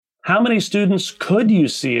how many students could you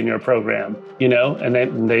see in your program? And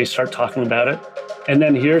then they start talking about it. And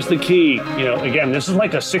then here's the key, again, this is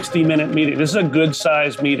like a 60-minute meeting. This is a good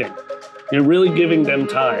sized meeting. You're really giving them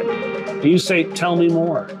time. And you say, tell me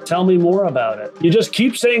more about it. You just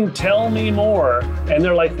keep saying, tell me more. And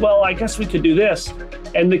they're like, well, I guess we could do this.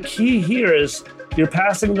 And the key here is you're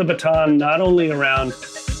passing the baton not only around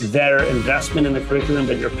their investment in the curriculum,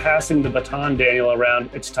 but you're passing the baton, Daniel, around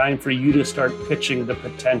it's time for you to start pitching the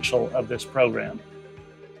potential of this program.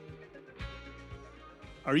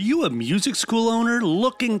 Are you a music school owner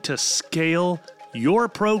looking to scale your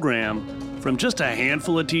program from just a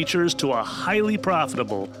handful of teachers to a highly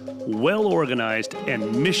profitable, well-organized,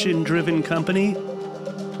 and mission-driven company?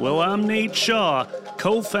 Well, I'm Nate Shaw,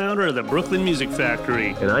 co-founder of the Brooklyn Music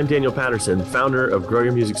Factory. And I'm Daniel Patterson, founder of Grow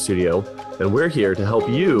Your Music Studio, and we're here to help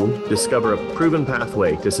you discover a proven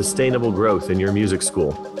pathway to sustainable growth in your music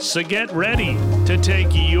school. So get ready to take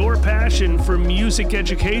your passion for music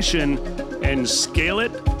education and scale it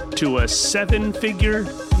to a 7-figure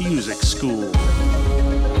music school.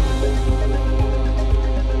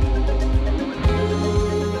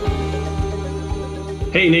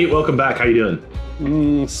 Hey, Nate, welcome back. How you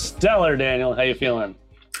doing? Stellar, Daniel. How you feeling?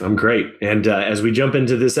 I'm great. And as we jump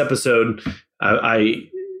into this episode, I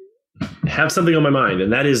have something on my mind,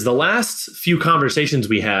 and that is the last few conversations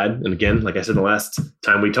we had. And again, like I said, the last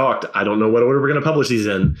time we talked, I don't know what order we're going to publish these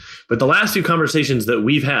in, but the last few conversations that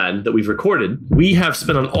we've had, that we've recorded, we have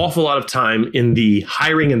spent an awful lot of time in the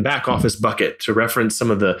hiring and back office bucket, to reference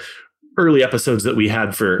some of the early episodes that we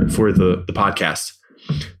had for the podcast.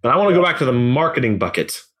 But I want to go back to the marketing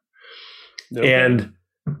bucket. Okay. And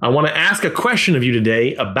I want to ask a question of you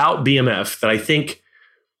today about BMF that I think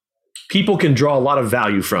people can draw a lot of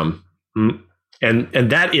value from. And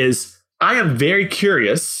that is, I am very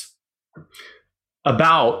curious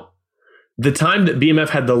about the time that BMF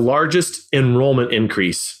had the largest enrollment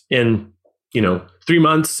increase in, 3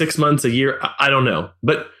 months, 6 months, a year. I don't know.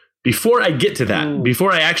 But before I get to that,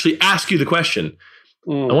 before I actually ask you the question,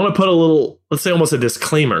 I want to put a little, let's say almost a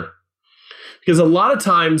disclaimer, because a lot of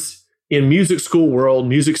times in music school world,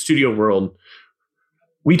 music studio world,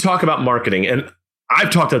 we talk about marketing, and I've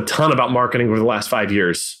talked a ton about marketing over the last 5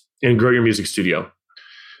 years in Grow Your Music Studio,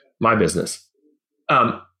 my business.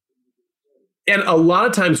 And a lot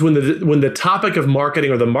of times when the topic of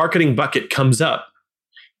marketing or the marketing bucket comes up,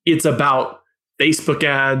 it's about Facebook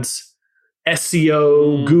ads,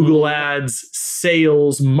 SEO, Google ads,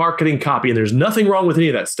 sales, marketing copy, and there's nothing wrong with any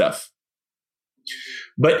of that stuff.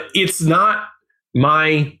 But it's not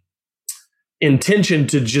my intention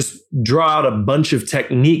to just draw out a bunch of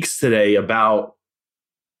techniques today about,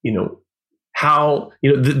 how,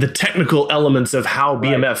 the technical elements of how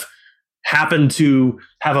BMF happened to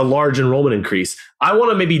have a large enrollment increase. I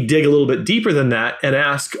want to maybe dig a little bit deeper than that and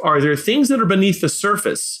ask, are there things that are beneath the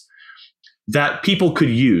surface that people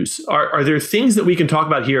could use? Are there things that we can talk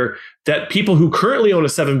about here that people who currently own a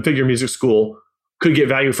 7-figure music school could get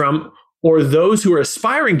value from, or those who are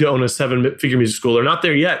aspiring to own a 7-figure music school, they're not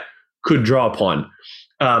there yet, could draw upon?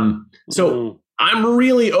 So I'm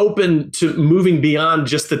really open to moving beyond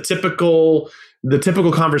just the typical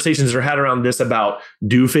conversations that are had around this about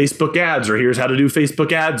do Facebook ads, or here's how to do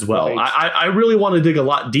Facebook ads well. Right. I really want to dig a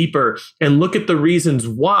lot deeper and look at the reasons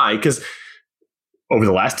why, because over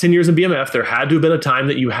the last 10 years in BMF, there had to have been a time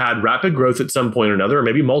that you had rapid growth at some point or another, or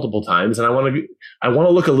maybe multiple times. And I want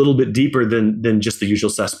to look a little bit deeper than just the usual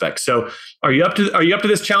suspects. So are you up to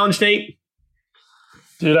this challenge, Nate?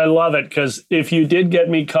 Dude, I love it, because if you did get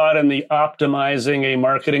me caught in the optimizing a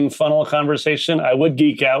marketing funnel conversation, I would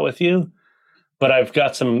geek out with you. But I've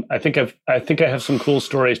got some. I think I have some cool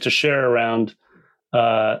stories to share around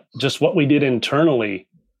just what we did internally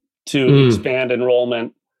to expand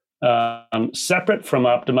enrollment, separate from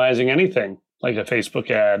optimizing anything like a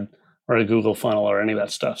Facebook ad or a Google funnel or any of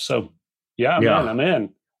that stuff. So yeah. Man, I'm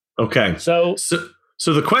in. Okay. So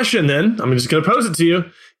the question then, I'm just going to pose it to you,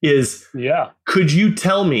 is, could you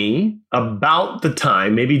tell me about the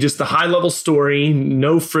time, maybe just the high level story,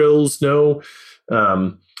 no frills, no,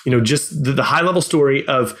 just the high level story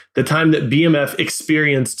of the time that BMF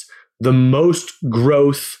experienced the most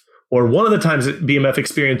growth, or one of the times that BMF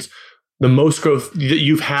experienced the most growth that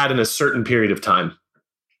you've had in a certain period of time?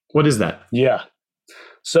 What is that? Yeah.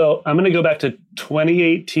 So I'm going to go back to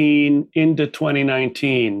 2018 into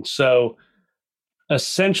 2019. So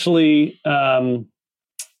essentially,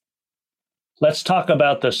 let's talk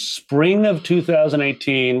about the spring of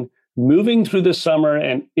 2018, moving through the summer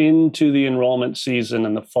and into the enrollment season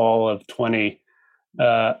in the fall of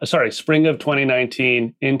spring of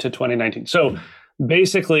 2019 into 2019. So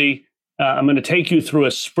basically, I'm going to take you through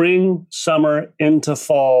a spring, summer, into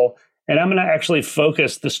fall, and I'm going to actually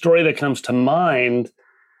focus. The story that comes to mind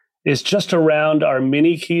is just around our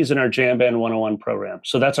mini keys and our Jam Band 101 program.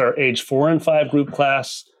 So that's our age 4 and 5 group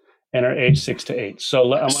class and our age 6 to 8.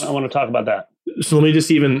 So I want to talk about that. So let me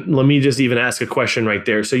just even ask a question right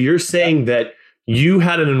there. So you're saying that you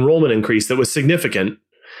had an enrollment increase that was significant,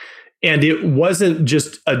 and it wasn't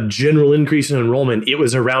just a general increase in enrollment. It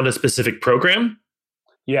was around a specific program.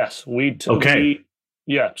 Yes, okay.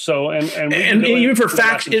 So and even for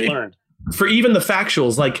facts, for even the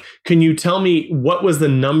factuals, like, can you tell me what was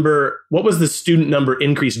the student number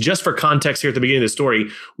increase, just for context here at the beginning of the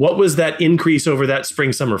story? What was that increase over that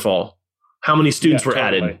spring, summer, fall? How many students were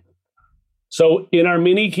added? So in our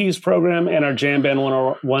mini keys program and our Jam Band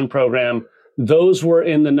 101 program, those were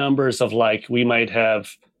in the numbers of, like, we might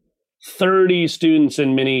have 30 students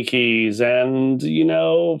in mini keys and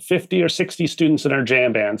 50 or 60 students in our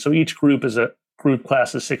Jam Band. So each group is a group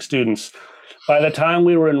class of 6 students. By the time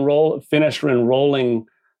we were finished enrolling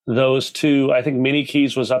those two, I think mini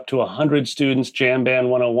keys was up to 100 students. Jam Band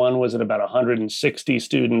 101 was at about 160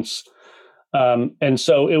 students. And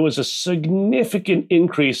so it was a significant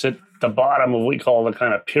increase at the bottom of what we call the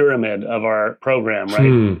kind of pyramid of our program,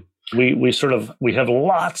 right? We have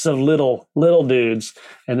lots of little dudes,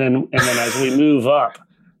 and then as we move up,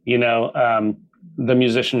 the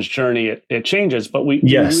musician's journey, it changes. But we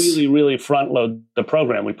really front load the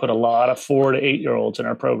program. We put a lot of 4 to 8 year olds in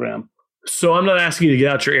our program. So I'm not asking you to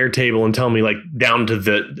get out your Airtable and tell me, like, down to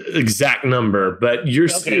the exact number, but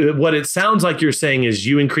what it sounds like you're saying is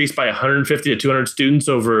you increased by 150 to 200 students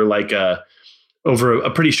over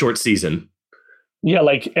a pretty short season. Yeah,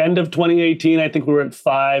 like end of 2018, I think we were at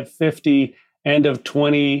 550. End of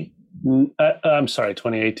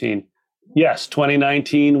 2018. Yes,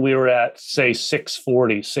 2019, we were at, say,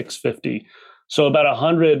 640, 650. So about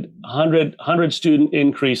 100 student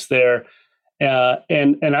increase there.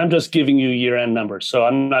 And I'm just giving you year-end numbers. So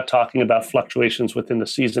I'm not talking about fluctuations within the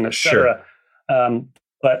season, et cetera. Sure.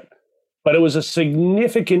 But it was a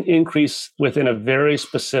significant increase within a very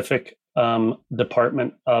specific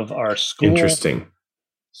department of our school. Interesting.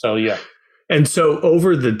 So, yeah. And so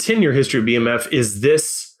over the 10-year history of BMF,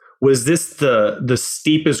 was this the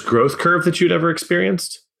steepest growth curve that you'd ever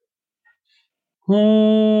experienced?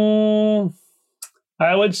 I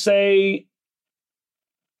would say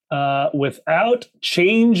without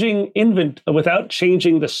changing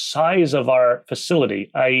the size of our facility,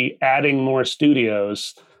 i.e. adding more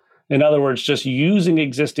studios, in other words, just using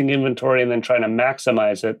existing inventory and then trying to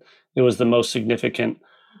maximize it, it was the most significant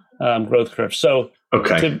growth curve. So,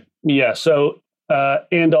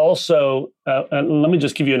 and also, let me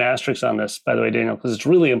just give you an asterisk on this, by the way, Daniel, because it's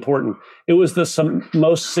really important. It was the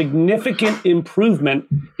most significant improvement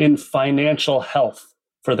in financial health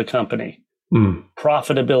for the company,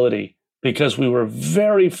 profitability, because we were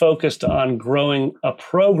very focused on growing a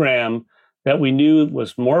program that we knew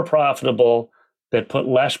was more profitable, that put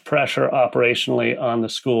less pressure operationally on the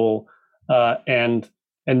school, and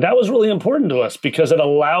that was really important to us because it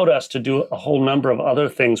allowed us to do a whole number of other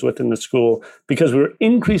things within the school because we were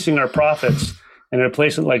increasing our profits. And in a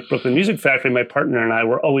place like Brooklyn Music Factory, my partner and I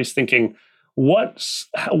were always thinking, what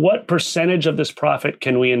percentage of this profit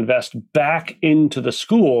can we invest back into the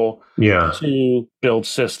school to build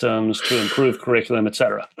systems, to improve curriculum, et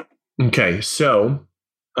cetera? Okay, so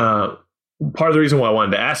part of the reason why I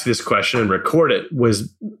wanted to ask this question and record it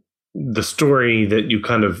was the story that you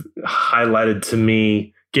kind of highlighted to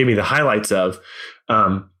me, gave me the highlights of.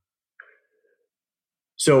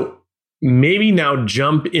 So maybe now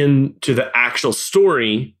jump into the actual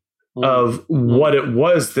story of what it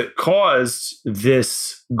was that caused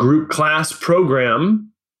this group class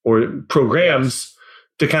program or programs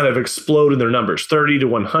to kind of explode in their numbers, 30 to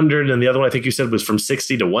 100. And the other one, I think you said, was from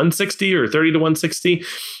 60 to 160 or 30 to 160.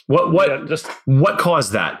 What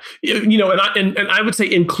caused that? And I would say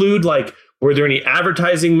include, like, were there any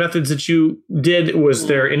advertising methods that you did? Was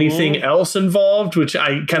there anything else involved, which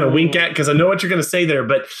I kind of wink at because I know what you're going to say there,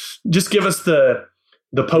 but just give us the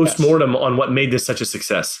post-mortem on what made this such a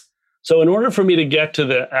success. So in order for me to get to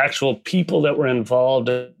the actual people that were involved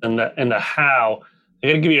and the how, I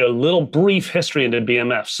got to give you a little brief history into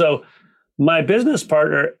BMF. So my business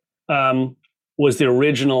partner was the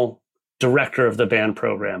original director of the band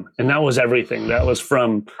program, and that was everything. That was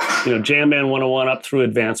from Jam Band 101 up through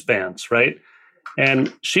advanced bands, right?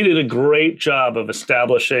 And she did a great job of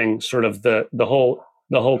establishing sort of the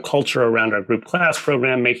whole culture around our group class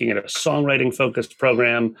program, making it a songwriting focused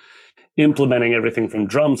program, implementing everything from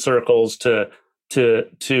drum circles to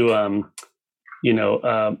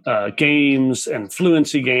games and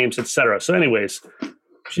fluency games, et cetera. So anyways,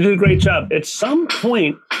 She did a great job. At some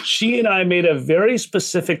point, she and I made a very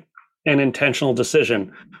specific and intentional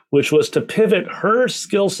decision, which was to pivot her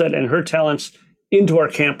skill set and her talents into our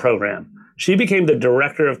camp program. She became the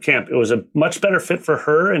director of camp. It was a much better fit for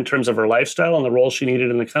her in terms of her lifestyle and the role she needed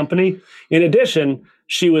in the company. In addition,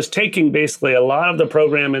 she was taking basically a lot of the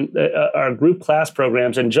program and our group class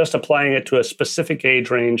programs and just applying it to a specific age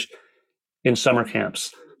range in summer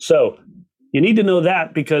camps. So you need to know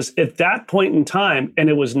that, because at that point in time, and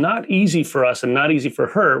it was not easy for us and not easy for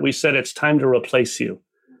her, we said, it's time to replace you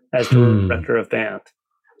as director of band.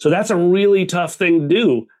 So that's a really tough thing to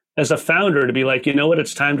do as a founder, to be like, you know what,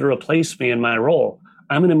 it's time to replace me in my role.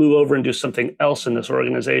 I'm going to move over and do something else in this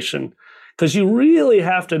organization. Because you really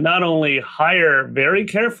have to not only hire very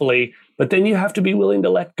carefully, but then you have to be willing to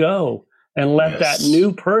let go and let that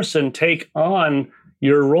new person take on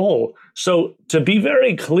your role. So to be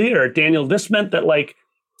very clear, Daniel, this meant that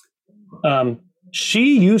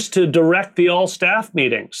she used to direct the all staff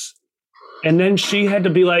meetings. And then she had to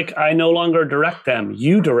be like, I no longer direct them.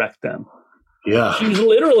 You direct them. Yeah. She's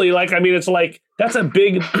literally like, I mean, it's like, that's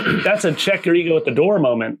a check your ego at the door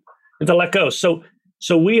moment and to let go. So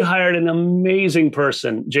we hired an amazing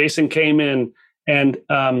person. Jason came in and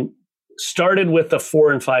started with the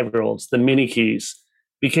 4 and 5-year-olds, the mini keys,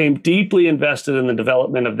 became deeply invested in the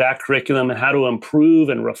development of that curriculum and how to improve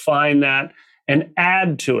and refine that and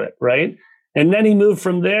add to it, right? And then he moved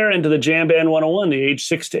from there into the Jam Band 101, the age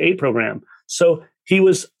 6 to 8 program. So he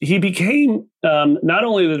became not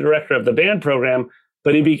only the director of the band program,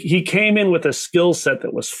 but he came in with a skill set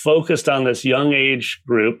that was focused on this young age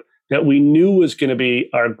group that we knew was going to be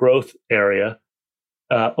our growth area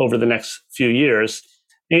over the next few years.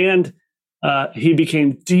 And he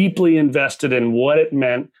became deeply invested in what it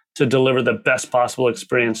meant to deliver the best possible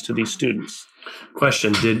experience to these students.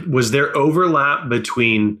 Question, was there overlap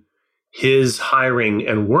between his hiring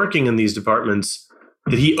and working in these departments?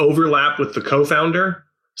 Did he overlap with the co-founder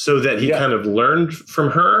so that he kind of learned from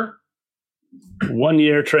her? 1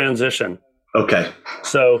 year transition. Okay.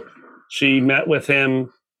 So she met with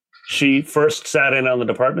him. She first sat in on the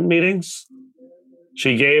department meetings.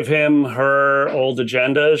 She gave him her old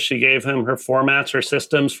agendas. She gave him her formats, her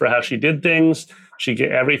systems for how she did things. She gave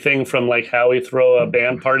everything from like how we throw a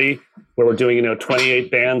band party where we're doing, 28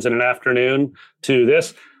 bands in an afternoon to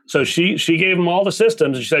this. So she gave him all the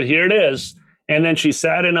systems and she said, here it is. And then she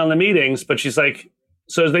sat in on the meetings, but she's like,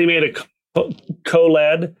 so they made a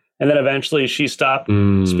co-led. And then eventually she stopped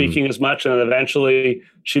speaking as much. And then eventually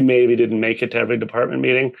she maybe didn't make it to every department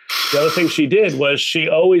meeting. The other thing she did was she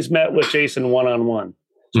always met with Jason one-on-one.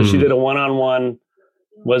 So she did a one-on-one.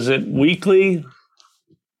 Was it weekly?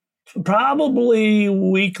 Probably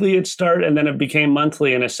weekly it started, and then it became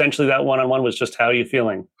monthly. And essentially that one-on-one was just, how are you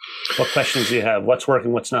feeling? What questions do you have? What's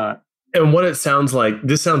working? What's not? And what it sounds like,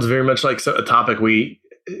 this sounds very much like a topic we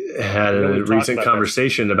had in a recent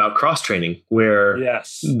conversation about cross-training, where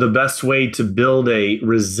the best way to build a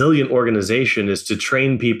resilient organization is to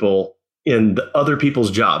train people in other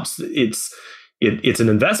people's jobs. It's an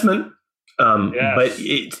investment, but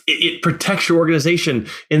it protects your organization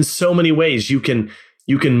in so many ways. You can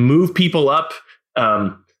move people up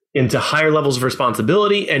into higher levels of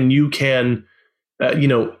responsibility, and you can,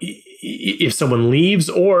 if someone leaves,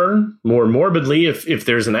 or more morbidly, if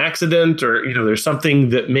there's an accident or, there's something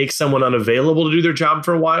that makes someone unavailable to do their job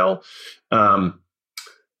for a while,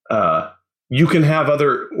 you can have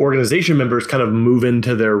other organization members kind of move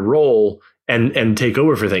into their role and take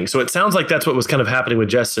over for things. So it sounds like that's what was kind of happening with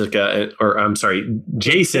Jason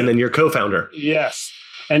and your co-founder. Yes.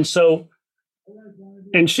 And so,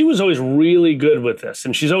 and she was always really good with this.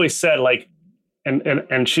 And she's always said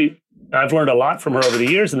I've learned a lot from her over the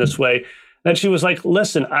years in this way, that she was like,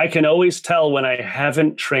 listen, I can always tell when I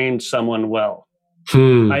haven't trained someone well.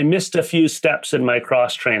 I missed a few steps in my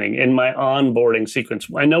cross training, in my onboarding sequence.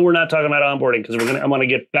 I know we're not talking about onboarding because I want to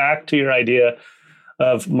get back to your idea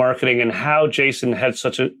of marketing and how Jason had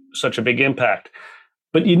such a big impact.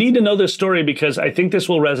 But you need to know this story because I think this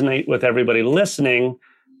will resonate with everybody listening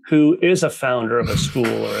who is a founder of a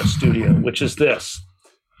school or a studio, which is this.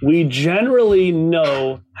 We generally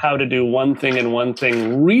know how to do one thing and one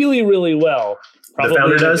thing really, really well. Probably the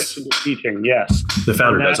founder does? Teaching, yes. The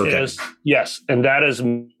founder does, okay. Yes, and that is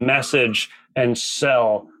message and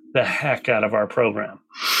sell the heck out of our program.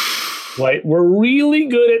 Right? We're really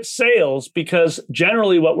good at sales because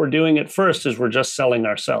generally what we're doing at first is we're just selling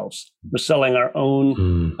ourselves. We're selling our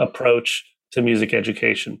own approach to music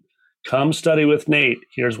education. Come study with Nate.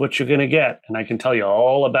 Here's what you're going to get. And I can tell you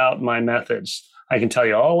all about my methods. I can tell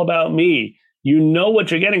you all about me. You know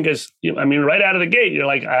what you're getting because, right out of the gate, you're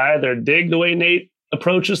like, I either dig the way Nate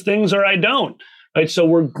approaches things or I don't, right? So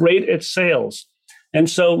we're great at sales. And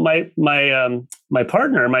so my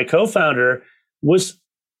partner, my co-founder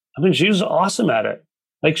she was awesome at it.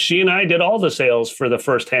 Like she and I did all the sales for the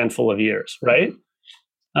first handful of years, right?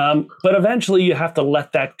 But eventually you have to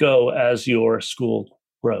let that go as your school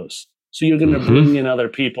grows. So you're going to bring in other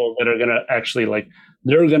people that are going to actually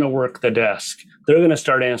they're going to work the desk. They're going to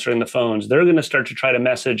start answering the phones. They're going to start to try to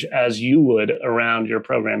message as you would around your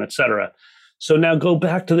program, et cetera. So now go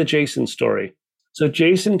back to the Jason story. So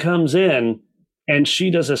Jason comes in and she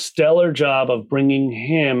does a stellar job of bringing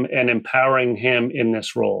him and empowering him in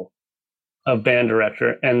this role of band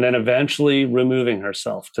director, and then eventually removing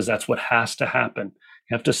herself, because that's what has to happen.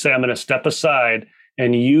 You have to say, I'm going to step aside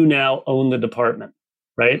and you now own the department,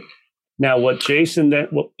 right? Now, what Jason then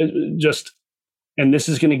and this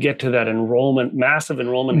is going to get to that massive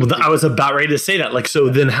enrollment. Well, I was about ready to say that. So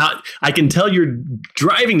then how, I can tell you're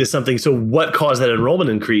driving to something. So what caused that enrollment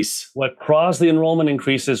increase? What caused the enrollment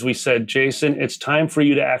increase is we said, Jason, it's time for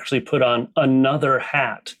you to actually put on another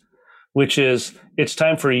hat, which is it's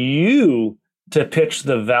time for you to pitch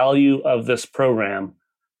the value of this program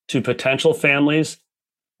to potential families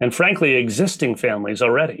and frankly, existing families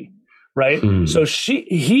already, right? So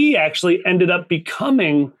he actually ended up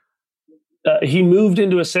becoming he moved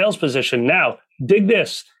into a sales position. Now, dig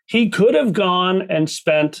this. He could have gone and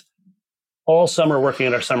spent all summer working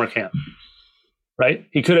at our summer camp, right?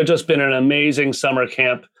 He could have just been an amazing summer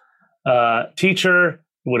camp teacher.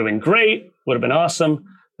 Would have been great, would have been awesome,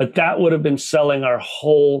 but that would have been selling our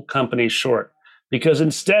whole company short. Because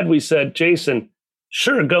instead we said, Jason,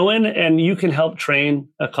 sure, go in and you can help train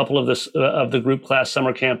a couple of the group class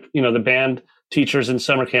summer camp, the band teachers in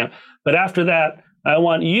summer camp. But after that, I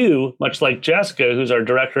want you, much like Jessica, who's our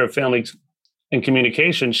director of family and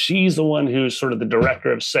communication, she's the one who's sort of the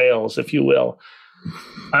director of sales, if you will.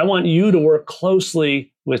 I want you to work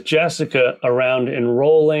closely with Jessica around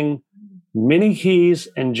enrolling Mini Keys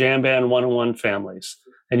and Jam Band 101 families.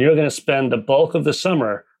 And you're going to spend the bulk of the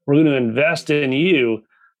summer. We're going to invest in you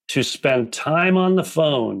to spend time on the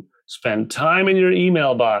phone, spend time in your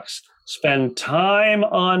email box, spend time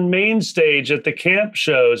on main stage at the camp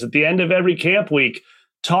shows at the end of every camp week,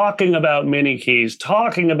 talking about Mini Keys,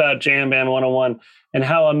 talking about Jam Band 101 and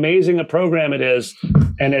how amazing a program it is.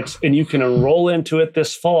 And you can enroll into it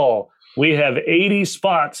this fall. We have 80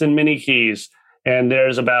 spots in Mini Keys and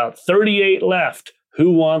there's about 38 left.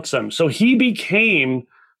 Who wants them? So he became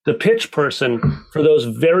the pitch person for those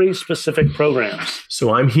very specific programs.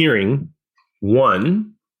 So I'm hearing,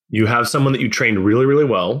 one, you have someone that you trained really, really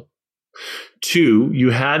well. Two, you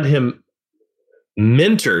had him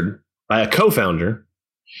mentored by a co-founder.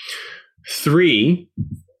 Three,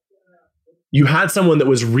 you had someone that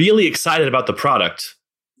was really excited about the product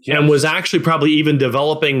and was actually probably even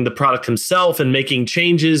developing the product himself and making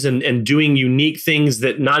changes and doing unique things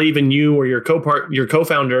that not even you or your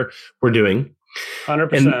co-founder were doing.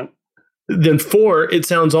 100%. And then four, it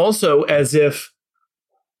sounds also as if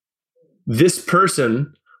this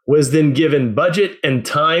person was then given budget and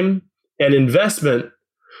time and investment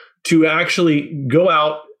to actually go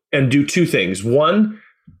out and do two things. One,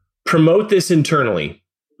 promote this internally.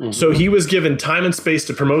 So he was given time and space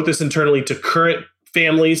to promote this internally to current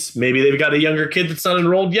families. Maybe they've got a younger kid that's not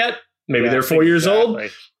enrolled yet. Maybe they're 4 years old.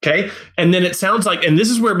 Okay. And then it sounds like, and this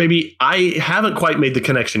is where maybe I haven't quite made the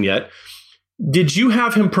connection yet. Did you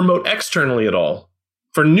have him promote externally at all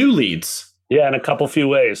for new leads? Yeah, in a few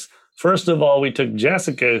ways. First of all, we took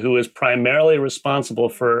Jessica, who is primarily responsible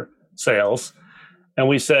for sales, and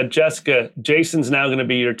we said, Jessica, Jason's now going to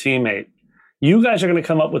be your teammate. You guys are going to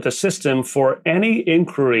come up with a system for any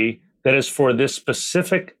inquiry that is for this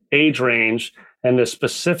specific age range and this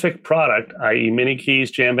specific product, i.e. Mini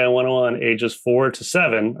Keys, Jam Band 101, ages 4 to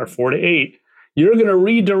 7 or 4 to 8. You're going to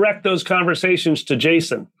redirect those conversations to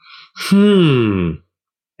Jason. And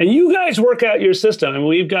you guys work out your system. And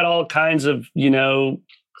we've got all kinds of,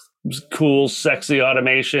 cool, sexy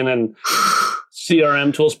automation and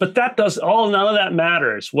CRM tools, but none of that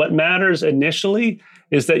matters. What matters initially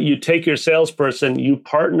is that you take your salesperson, you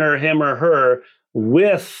partner him or her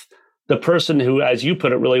with the person who, as you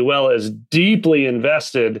put it really well, is deeply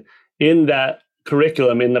invested in that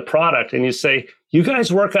curriculum, in the product. And you say, you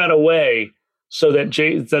guys work out a way so that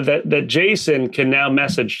that Jason can now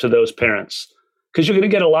message to those parents, because you're going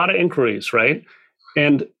to get a lot of inquiries, right?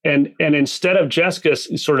 And instead of Jessica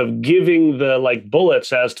sort of giving the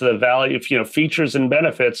bullets as to the value, features and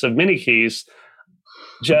benefits of Mini Keys,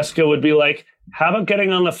 Jessica would be like, how about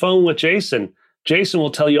getting on the phone with Jason? Jason will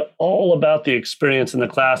tell you all about the experience in the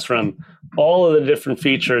classroom, all of the different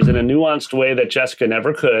features in a nuanced way that Jessica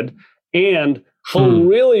never could. And he'll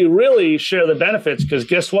really, really share the benefits, because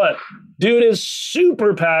guess what? dude is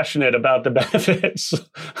super passionate about the benefits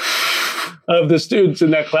of the students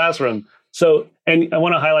in that classroom. So, and I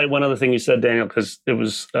want to highlight one other thing you said, Daniel, because it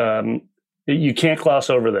was, you can't gloss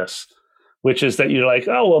over this, which is that you're like,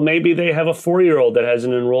 oh, well, maybe they have a 4-year-old that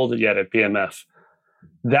hasn't enrolled yet at PMF.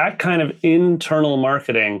 That kind of internal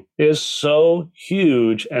marketing is so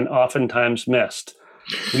huge and oftentimes missed.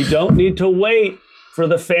 We don't need to wait for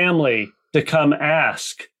the family to come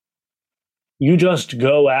ask. You just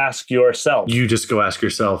go ask yourself. You just go ask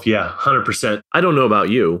yourself. Yeah, 100%. I don't know about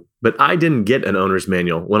you, but I didn't get an owner's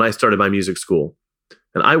manual when I started my music school.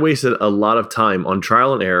 And I wasted a lot of time on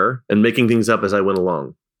trial and error and making things up as I went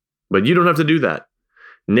along. But you don't have to do that.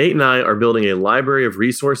 Nate and I are building a library of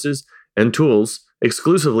resources and tools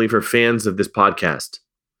exclusively for fans of this podcast.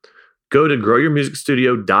 Go to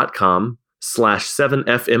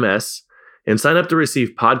growyourmusicstudio.com/7FMS and sign up to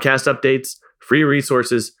receive podcast updates, free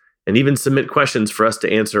resources, and even submit questions for us to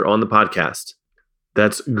answer on the podcast.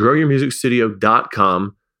 That's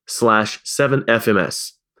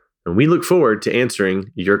growyourmusicstudio.com/7FMS. And we look forward to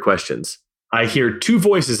answering your questions. I hear 2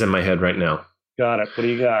 voices in my head right now. Got it. What do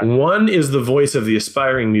you got? One is the voice of the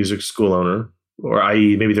aspiring music school owner, or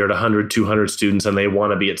i.e. maybe they're at 100, 200 students and they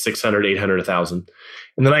want to be at 600, 800, 1,000.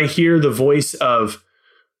 And then I hear the voice of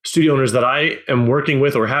studio owners that I am working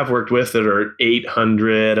with or have worked with that are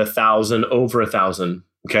 800, 1,000, over 1,000.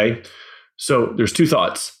 Okay. So there's 2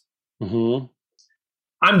 thoughts. Mm-hmm.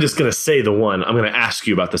 I'm just going to say the one. I'm going to ask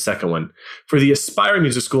you about the second one. For the aspiring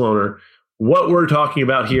music school owner, what we're talking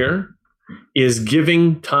about here is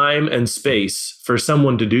giving time and space for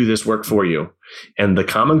someone to do this work for you. And the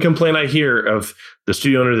common complaint I hear of the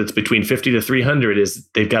studio owner that's between 50 to 300 is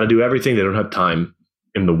they've got to do everything. They don't have time.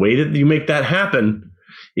 And the way that you make that happen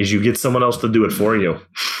is you get someone else to do it for you.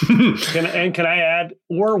 Can I add,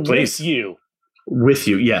 or Please. with you? With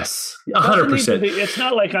you, yes. 100%. It's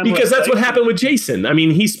not like I'm... Because that's what happened with Jason. I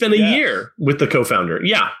mean, he spent a year with the co-founder.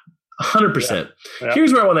 Yeah, 100%. Yeah.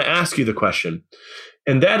 Here's where I want to ask you the question.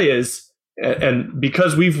 And that is, and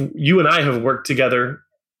because you and I have worked together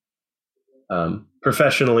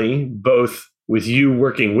professionally, both with you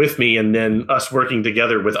working with me and then us working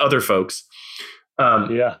together with other folks.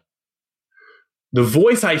 The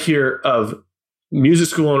voice I hear of music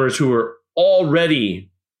school owners who are already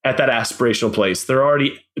at that aspirational place, they're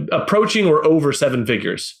already approaching or over 7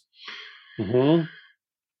 figures. Mm-hmm.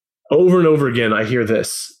 Over and over again, I hear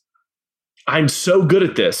this. I'm so good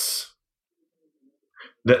at this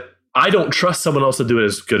that I don't trust someone else to do it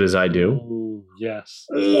as good as I do. Ooh, yes.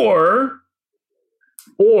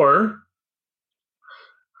 Or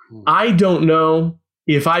I don't know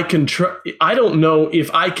if I can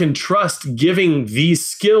trust giving these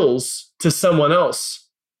skills to someone else,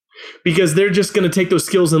 because they're just going to take those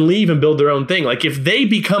skills and leave and build their own thing. Like if they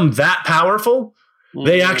become that powerful,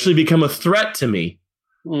 they actually become a threat to me.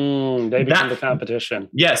 They become the competition.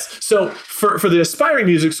 Yes. So for the aspiring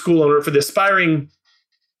music school owner, for the aspiring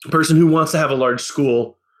person who wants to have a large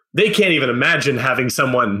school, they can't even imagine having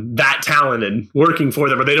someone that talented working for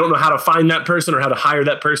them, or they don't know how to find that person or how to hire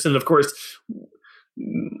that person. Of course,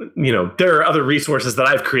 there are other resources that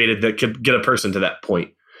I've created that could get a person to that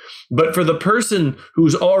point. But for the person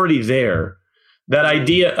who's already there, that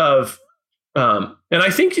idea of, and I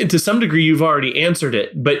think to some degree you've already answered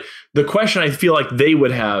it, but the question I feel like they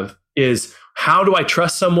would have is, how do I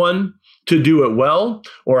trust someone to do it well?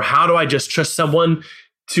 Or how do I just trust someone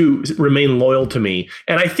to remain loyal to me?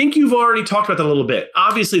 And I think you've already talked about that a little bit.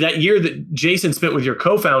 Obviously, that year that Jason spent with your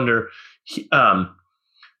co-founder, an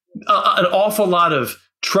awful lot of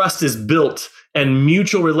trust is built and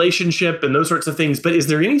mutual relationship and those sorts of things. But is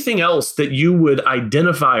there anything else that you would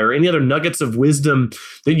identify, or any other nuggets of wisdom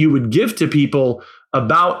that you would give to people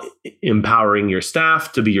about empowering your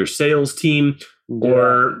staff to be your sales team,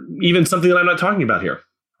 or even something that I'm not talking about here?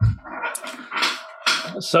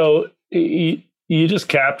 So you just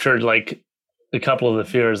captured like a couple of the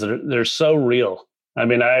fears that they're so real. I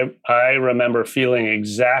mean, I remember feeling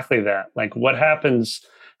exactly that. Like, what happens?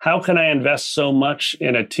 How can I invest so much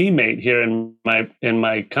in a teammate here in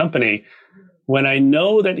my company when I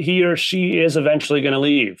know that he or she is eventually going to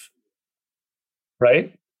leave?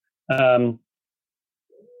 Right? I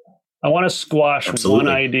want to squash one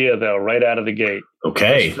idea though, right out of the gate.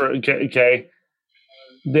 Okay. Okay.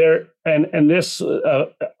 There and this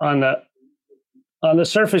on the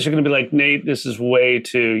surface, you're going to be like, Nate, this is way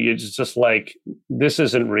too. You're just like, this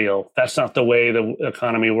isn't real. That's not the way the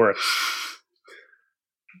economy works.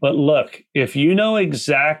 But look, if you know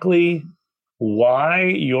exactly why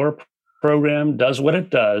your program does what it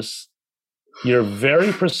does, you're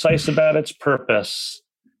very precise about its purpose,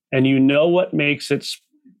 and you know what makes it.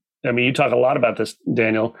 I mean, you talk a lot about this,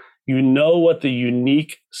 Daniel. You know what the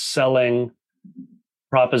unique selling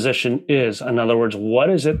proposition is. In other words, what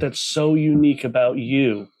is it that's so unique about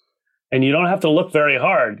you? And you don't have to look very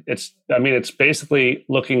hard. It's basically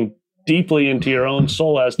looking deeply into your own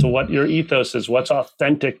soul as to what your ethos is, what's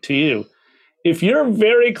authentic to you. If you're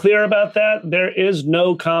very clear about that, there is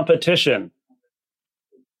no competition.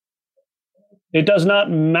 It does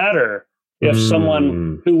not matter if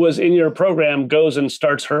someone who was in your program goes and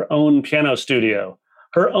starts her own piano studio.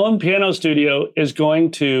 Her own piano studio is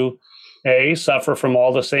going to suffer from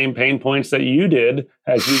all the same pain points that you did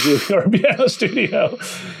as you do your piano studio.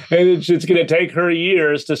 And it's going to take her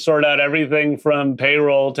years to sort out everything from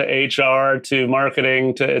payroll to HR to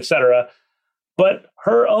marketing to et cetera. But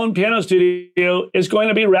her own piano studio is going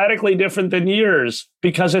to be radically different than yours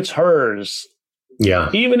because it's hers. Yeah.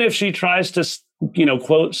 Even if she tries to,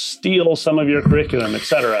 quote, steal some of your curriculum, et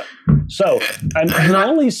cetera. So I'm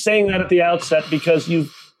only saying that at the outset because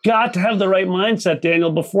you've got to have the right mindset,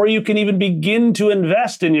 Daniel, before you can even begin to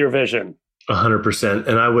invest in your vision. 100%.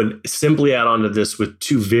 And I would simply add on to this with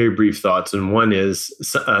two very brief thoughts. And one is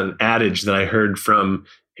an adage that I heard from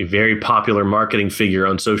a very popular marketing figure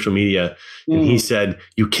on social media. And he said,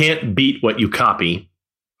 you can't beat what you copy.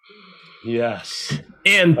 Yes.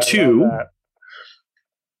 And two,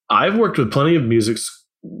 I've worked with plenty of music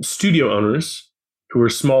studio owners who are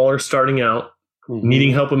smaller, starting out,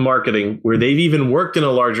 needing help with marketing, where they've even worked in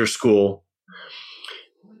a larger school,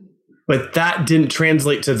 but that didn't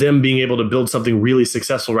translate to them being able to build something really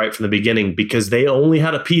successful right from the beginning because they only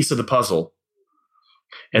had a piece of the puzzle.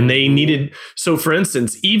 And they needed, so for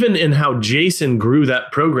instance, even in how Jason grew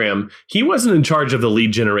that program, he wasn't in charge of the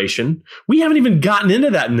lead generation. We haven't even gotten into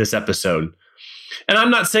that in this episode. And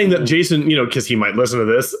I'm not saying that Jason, because he might listen to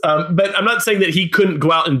this, but I'm not saying that he couldn't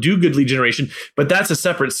go out and do good lead generation, but that's a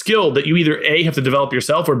separate skill that you either A, have to develop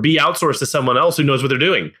yourself, or B, outsource to someone else who knows what they're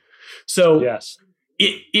doing. So yes,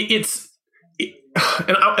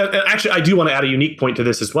 actually, I do want to add a unique point to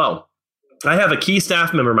this as well. I have a key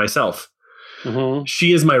staff member myself.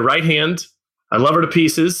 She is my right hand. I love her to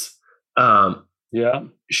pieces.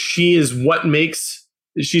 She is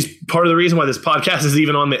she's part of the reason why this podcast is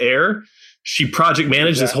even on the air. She project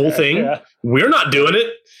managed this whole thing. Yeah. We're not doing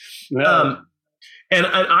it. No. And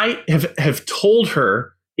I have told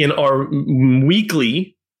her in our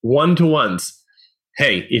weekly one-to-ones,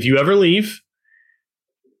 hey, if you ever leave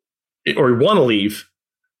or want to leave,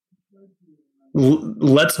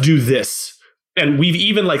 let's do this. And we've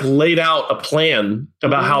even laid out a plan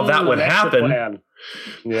about how that would happen.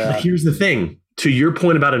 Yeah. But here's the thing, to your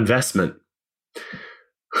point about investment,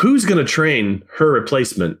 who's going to train her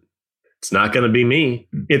replacement? It's not going to be me.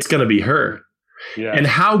 It's going to be her. Yeah. And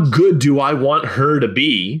how good do I want her to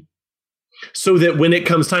be so that when it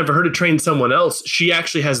comes time for her to train someone else, she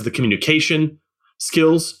actually has the communication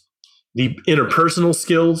skills, the interpersonal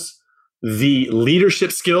skills, the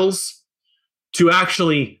leadership skills to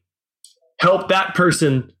actually help that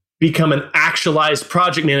person become an actualized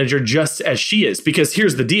project manager just as she is. Because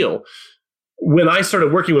here's the deal. When I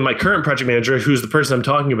started working with my current project manager, who's the person I'm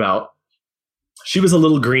talking about, she was a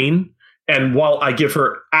little green. And while I give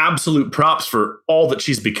her absolute props for all that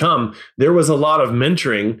she's become, there was a lot of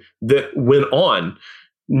mentoring that went on.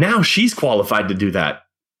 Now she's qualified to do that.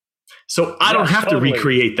 So I don't have to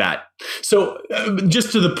recreate that. So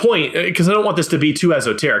just to the point, because I don't want this to be too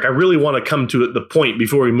esoteric, I really want to come to the point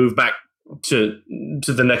before we move back to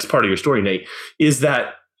the next part of your story, Nate, is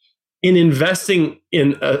that in investing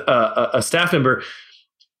in a staff member,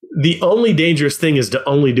 the only dangerous thing is to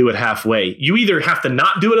only do it halfway. You either have to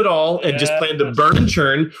not do it at all and just plan to burn and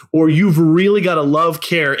churn, or you've really got to love,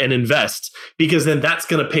 care, and invest, because then that's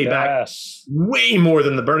going to pay back way more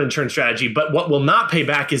than the burn and churn strategy. But what will not pay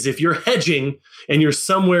back is if you're hedging and you're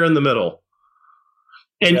somewhere in the middle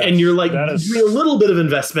and you're doing a little bit of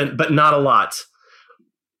investment, but not a lot.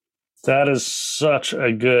 That is such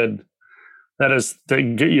a good,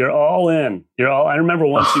 you're all in. I remember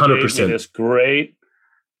once 100%. You gave me this great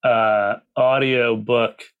audio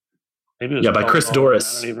book. Maybe it was by Chris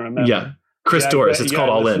Dorris. I don't even remember. Yeah, Chris Dorris. It's called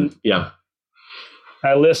All In. Yeah,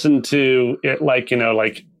 I listened to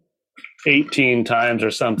it 18 times or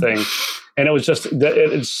something, and it was just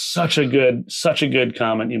it's such a good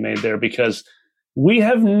comment you made there, because we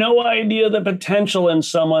have no idea the potential in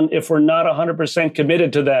someone if we're not 100%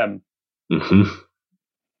 committed to them. Mm-hmm.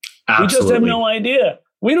 Absolutely. We just have no idea.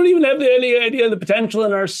 We don't even have any idea of the potential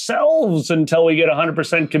in ourselves until we get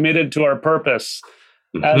 100% committed to our purpose,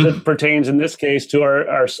 as it pertains in this case to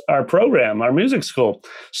our program, our music school.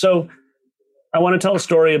 So I want to tell a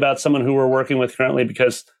story about someone who we're working with currently,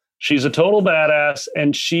 because She's a total badass.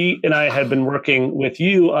 And she and I had been working with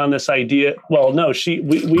you on this idea. Well, no,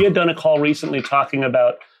 we had done a call recently talking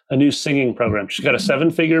about a new singing program. She's got a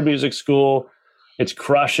 7-figure music school. It's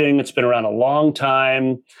crushing. It's been around a long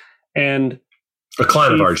time. And a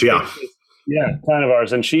client of ours, yeah. Yeah, client of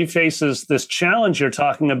ours. And she faces this challenge you're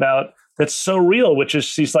talking about that's so real, which is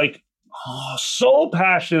she's like, so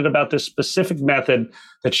passionate about this specific method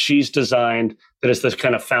that she's designed that is this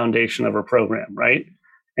kind of foundation of her program, right?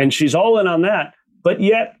 And she's all in on that, but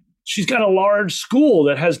yet she's got a large school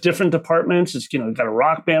that has different departments. It's, got a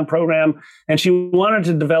rock band program, and she wanted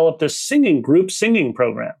to develop this group singing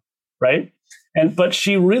program, right? But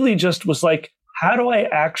she really just was like, how do I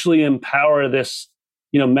actually empower this,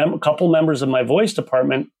 couple members of my voice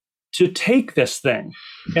department to take this thing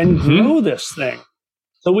and grow this thing?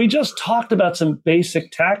 So we just talked about some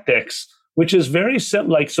basic tactics, which is very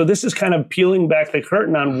simple. So this is kind of peeling back the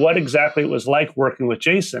curtain on what exactly it was like working with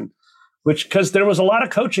Jason, because there was a lot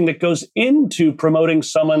of coaching that goes into promoting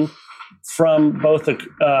someone from both a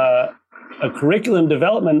curriculum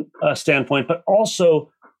development standpoint, but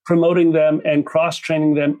also promoting them and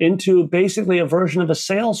cross-training them into basically a version of a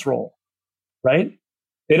sales role, right?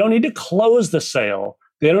 They don't need to close the sale.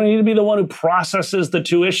 They don't need to be the one who processes the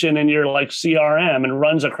tuition in your CRM and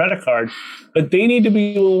runs a credit card, but they need to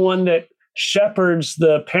be the one that shepherds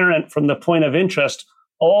the parent from the point of interest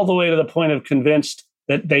all the way to the point of convinced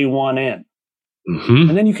that they want in.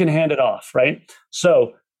 And then you can hand it off, right?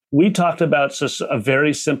 So we talked about just a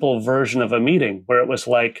very simple version of a meeting where it was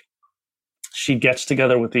like she gets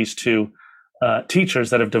together with these two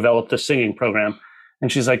teachers that have developed the singing program.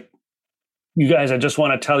 And she's like, you guys, I just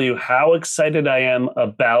want to tell you how excited I am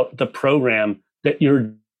about the program that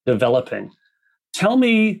you're developing. Tell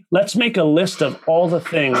me, let's make a list of all the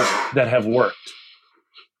things that have worked.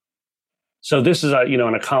 So this is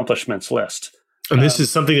an accomplishments list. And this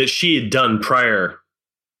is something that she had done prior.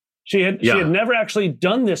 She had never actually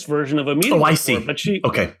done this version of a meeting before, I see. But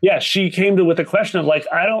she came with a question of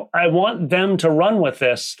I want them to run with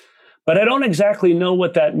this, but I don't exactly know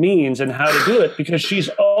what that means and how to do it, because she's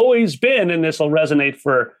always been, and this will resonate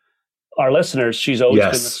for our listeners, she's always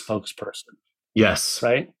been the spokesperson. Yes.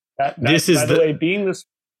 Right? This is being this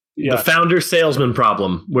the founder salesman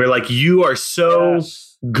problem, where you are so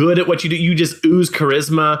good at what you do. You just ooze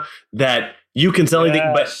charisma that you can sell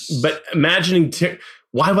anything. But imagining,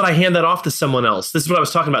 why would I hand that off to someone else? This is what I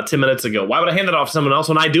was talking about 10 minutes ago. Why would I hand that off to someone else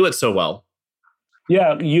when I do it so well?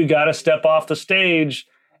 Yeah, you got to step off the stage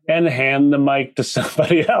and hand the mic to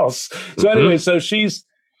somebody else. So anyway, so she's,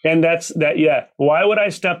 and that's that. Yeah. Why would I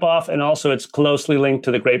step off? And also it's closely linked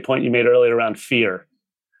to the great point you made earlier around fear,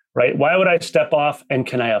 right? Why would I step off, and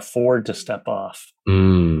can I afford to step off?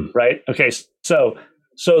 Right. Okay. So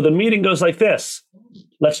the meeting goes like this.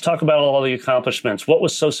 Let's talk about all the accomplishments. What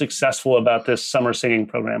was so successful about this summer singing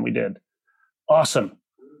program we did? Awesome.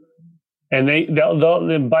 And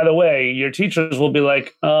they'll, by the way, your teachers will be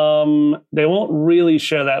like, they won't really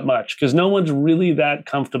share that much because no one's really that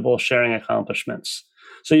comfortable sharing accomplishments.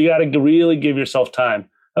 So you got to really give yourself time.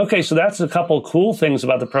 Okay, so that's a couple cool things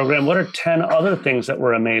about the program. What are 10 other things that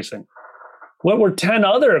were amazing? What were 10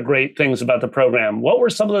 other great things about the program? What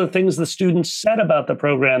were some of the things the students said about the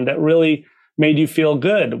program that really made you feel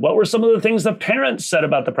good? What were some of the things the parents said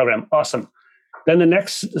about the program? Awesome. Then the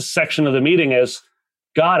next section of the meeting is,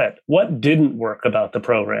 got it. What didn't work about the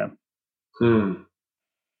program? And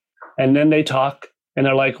then they talk and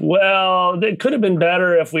they're like, well, it could have been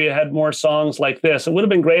better if we had more songs like this. It would have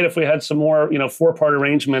been great if we had some more, 4-part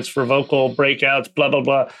arrangements for vocal breakouts, blah, blah,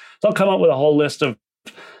 blah. So I'll come up with a whole list of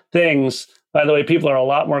things. By the way, people are a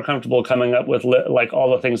lot more comfortable coming up with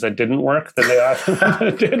all the things that didn't work than they are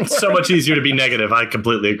that did work. So much easier to be negative. I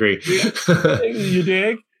completely agree. You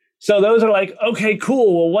dig? So those are like, okay,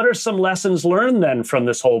 cool. Well, what are some lessons learned then from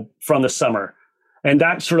the summer? And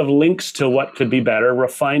that sort of links to what could be better,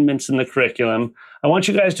 refinements in the curriculum. I want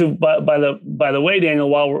you guys to, by the way, Daniel,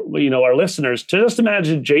 while our listeners, to just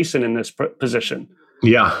imagine Jason in this position.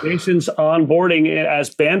 Yeah. Jason's onboarding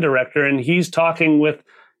as band director, and he's talking with,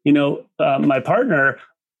 my partner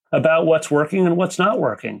about what's working and what's not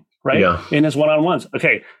working, right? Yeah. In his one-on-ones.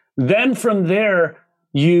 Okay. Then from there,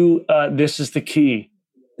 this is the key.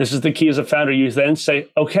 This is the key as a founder. You then say,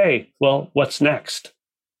 okay, well, what's next?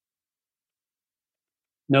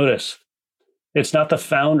 Notice, it's not the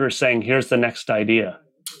founder saying, here's the next idea.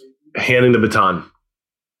 Handing the baton.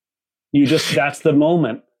 That's the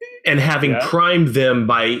moment. And having primed them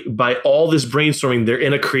by all this brainstorming, they're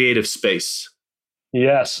in a creative space.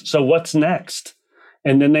 Yes. So what's next?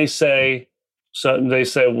 And then they say,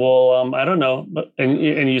 well, I don't know.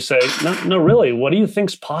 And you say, no, really, what do you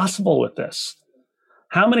think's possible with this?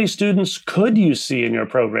 how many students could you see in your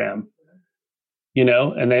program?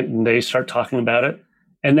 And then they start talking about it.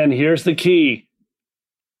 And then here's the key.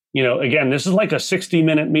 Again, this is like a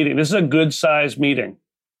 60-minute meeting. This is a good size meeting.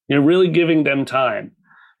 You're really giving them time.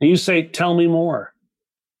 And you say, tell me more.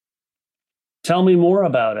 Tell me more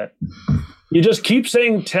about it. You just keep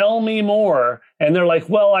saying, tell me more. And they're like,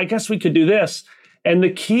 well, I guess we could do this. And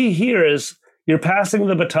the key here is you're passing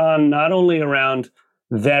the baton not only around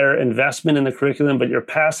their investment in the curriculum, but you're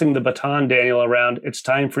passing the baton, Daniel, around it's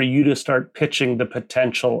time for you to start pitching the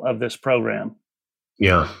potential of this program.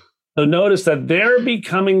 Yeah. So notice that they're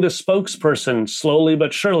becoming the spokesperson slowly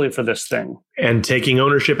but surely for this thing. And taking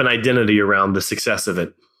ownership and identity around the success of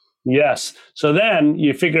it. Yes. So then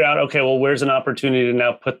you figure out, okay, well, where's an opportunity to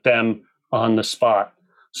now put them on the spot?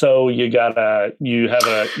 So you have a.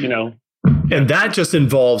 And that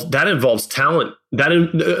involves talent.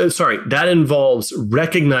 That involves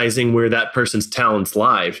recognizing where that person's talents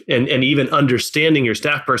lie and even understanding your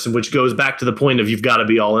staff person, which goes back to the point of you've got to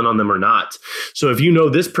be all in on them or not. So if you know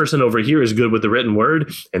this person over here is good with the written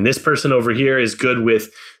word and this person over here is good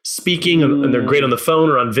with speaking and they're great on the phone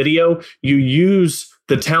or on video, you use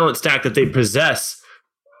the talent stack that they possess.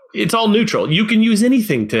 It's all neutral. You can use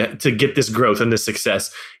anything to get this growth and this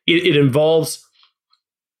success. It involves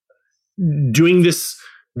doing this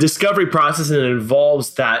discovery process, and it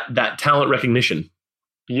involves that talent recognition.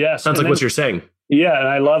 Yes. Sounds like what you're saying. Yeah, and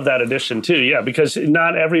I love that addition too. Yeah, because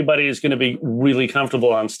not everybody is going to be really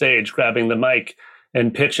comfortable on stage grabbing the mic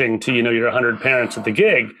and pitching to, your 100 parents at the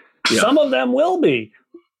gig. Yeah. Some of them will be.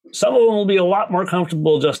 Some of them will be a lot more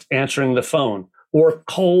comfortable just answering the phone or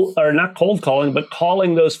not cold calling, but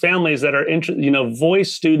calling those families that are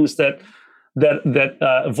voice students that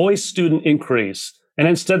voice student inquiries. And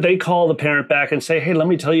instead they call the parent back and say, hey, let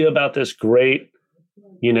me tell you about this great,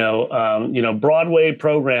 Broadway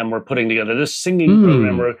program we're putting together, this singing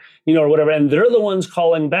program or whatever. And they're the ones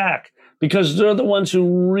calling back because they're the ones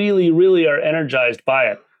who really, really are energized by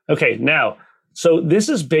it. Okay, now, so this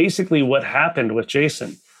is basically what happened with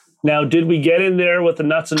Jason. Now, did we get in there with the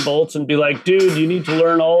nuts and bolts and be like, dude, you need to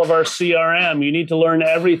learn all of our CRM. You need to learn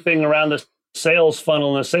everything around the sales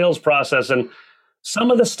funnel and the sales process. And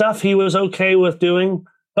some of the stuff he was okay with doing,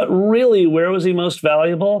 but really, where was he most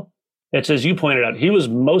valuable? It's as you pointed out, he was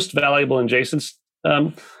most valuable in Jason's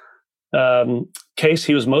case.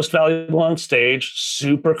 He was most valuable on stage,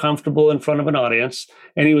 super comfortable in front of an audience,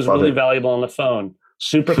 and he was really valuable on the phone,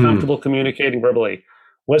 super comfortable communicating verbally.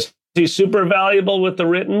 Was he super valuable with the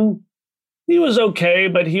written? He was okay,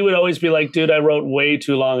 but he would always be like, dude, I wrote way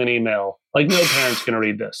too long an email. Like, no parent's going to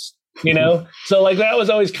read this, So like that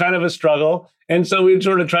was always kind of a struggle. And so we'd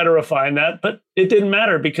sort of try to refine that, but it didn't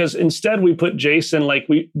matter because instead we put Jason,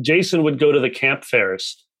 Jason would go to the camp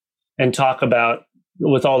fairs and talk about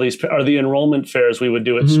with all these, or the enrollment fairs we would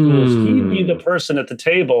do at schools. He'd be the person at the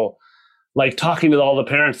table, like talking to all the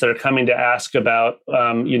parents that are coming to ask about,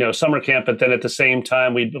 summer camp. But then at the same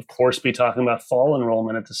time, we'd of course be talking about fall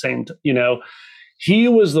enrollment at the same time, He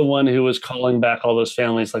was the one who was calling back all those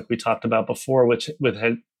families like we talked about before,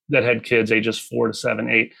 that had kids ages 4 to 7,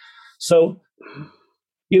 8. So,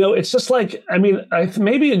 it's just like,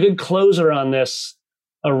 maybe a good closer on this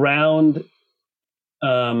around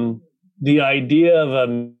the idea of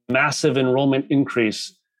a massive enrollment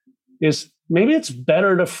increase is maybe it's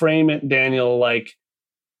better to frame it, Daniel, like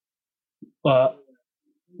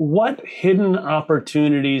what hidden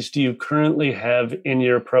opportunities do you currently have in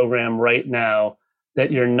your program right now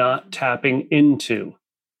that you're not tapping into?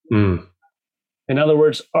 In other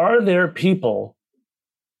words, are there people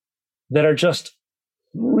that are just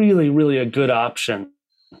really, really a good option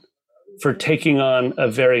for taking on a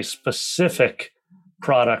very specific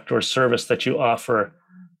product or service that you offer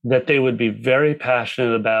that they would be very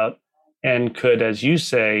passionate about and could, as you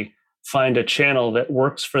say, find a channel that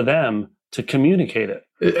works for them to communicate it?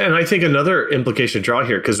 And I think another implication to draw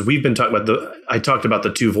here, because we've been talking about I talked about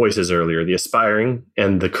the two voices earlier, the aspiring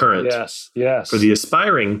and the current. Yes. For the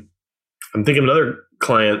aspiring, I'm thinking of another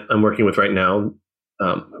client I'm working with right now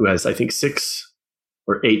who has, I think, 6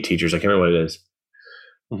 or 8 teachers. I can't remember what it is.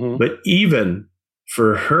 But even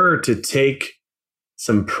for her to take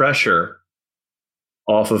some pressure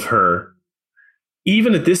off of her,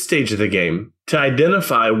 even at this stage of the game, to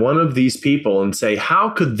identify one of these people and say, how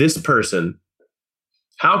could this person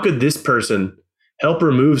help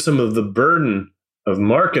remove some of the burden of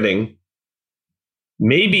marketing?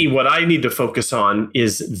 Maybe what I need to focus on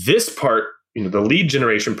is this part, the lead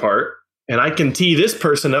generation part, and I can tee this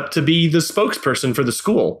person up to be the spokesperson for the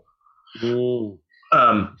school.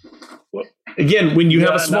 again, when you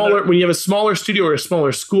have a smaller studio or a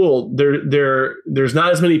smaller school, there's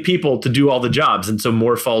not as many people to do all the jobs, and so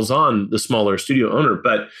more falls on the smaller studio owner.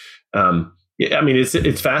 But I mean,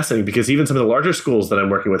 it's fascinating because even some of the larger schools that I'm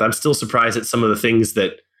working with, I'm still surprised at some of the things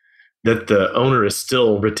that the owner is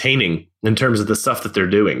still retaining in terms of the stuff that they're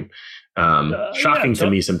doing. Shocking to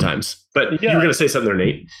me sometimes. But you were going to say something there,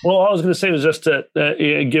 Nate. Well, all I was going to say was just to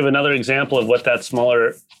give another example of what that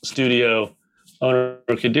smaller studio owner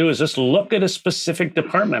could do is just look at a specific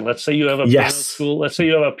department. Let's say you have a piano school. Let's say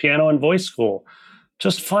you have a piano and voice school.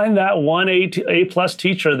 Just find that one A+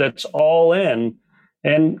 teacher that's all in,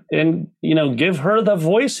 and give her the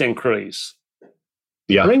voice increase.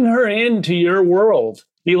 Yeah, bring her into your world.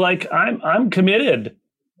 Be like, I'm committed.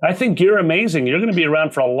 I think you're amazing. You're going to be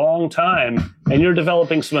around for a long time, and you're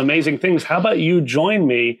developing some amazing things. How about you join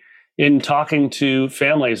me in talking to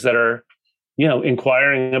families that are,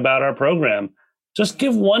 inquiring about our program? Just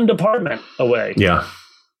give one department away. Yeah.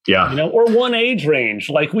 Or one age range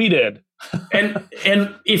like we did.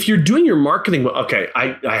 and if you're doing your marketing well, okay,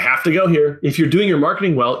 I have to go here. If you're doing your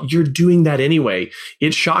marketing well, you're doing that anyway.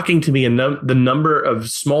 It's shocking to me the number of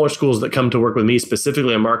smaller schools that come to work with me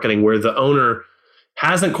specifically on marketing where the owner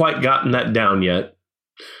hasn't quite gotten that down yet.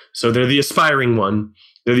 So they're the aspiring one.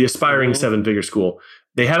 They're the aspiring 7-figure school.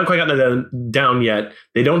 They haven't quite gotten that down yet.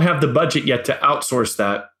 They don't have the budget yet to outsource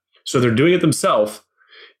that. So they're doing it themselves.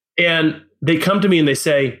 And they come to me and they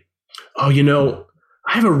say, oh,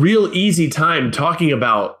 I have a real easy time talking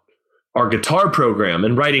about our guitar program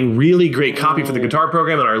and writing really great copy for the guitar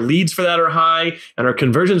program, and our leads for that are high and our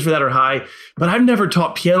conversions for that are high. But I've never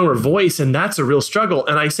taught piano or voice, and that's a real struggle.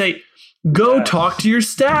 And I say, go talk to your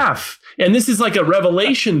staff. And this is like a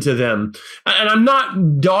revelation to them. And I'm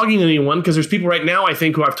not dogging anyone because there's people right now, I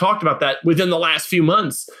think, who I've talked about that within the last few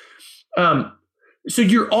months. So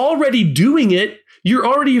you're already doing it. You're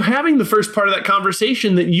already having the first part of that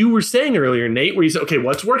conversation that you were saying earlier, Nate, where you said, okay,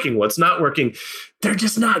 what's working? What's not working? They're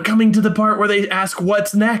just not coming to the part where they ask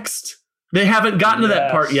what's next. They haven't gotten to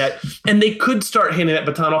that part yet. And they could start handing that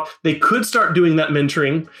baton off. They could start doing that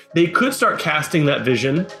mentoring. They could start casting that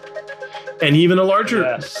vision. And even a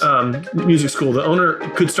larger music school, the owner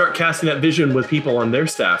could start casting that vision with people on their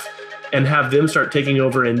staff and have them start taking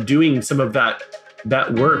over and doing some of that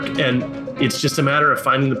work. And it's just a matter of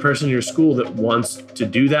finding the person in your school that wants to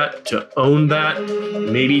do that, to own that,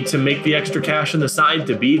 maybe to make the extra cash on the side,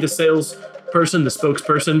 to be the sales person, the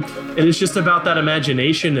spokesperson. And it's just about that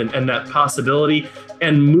imagination and that possibility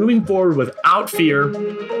and moving forward without fear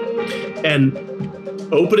and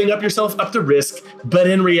opening up yourself up to risk. But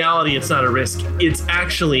in reality, it's not a risk. It's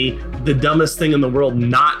actually the dumbest thing in the world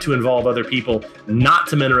not to involve other people, not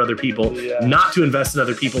to mentor other people, not to invest in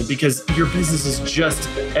other people, because your business is just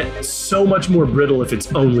so much more brittle if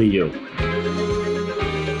it's only you.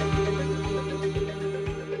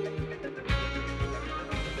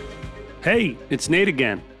 Hey, it's Nate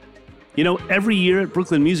again. Every year at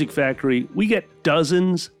Brooklyn Music Factory, we get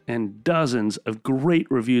dozens and dozens of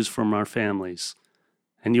great reviews from our families.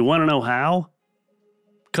 And you want to know how?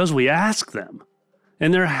 Because we ask them.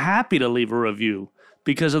 And they're happy to leave a review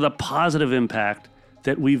because of the positive impact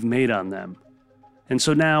that we've made on them. And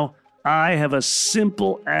so now I have a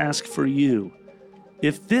simple ask for you.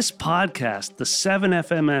 If this podcast, the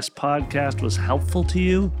 7FMS podcast, was helpful to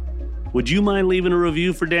you, would you mind leaving a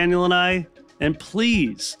review for Daniel and I? And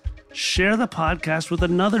please share the podcast with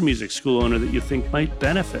another music school owner that you think might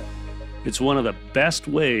benefit. It's one of the best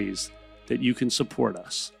ways that you can support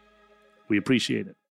us. We appreciate it.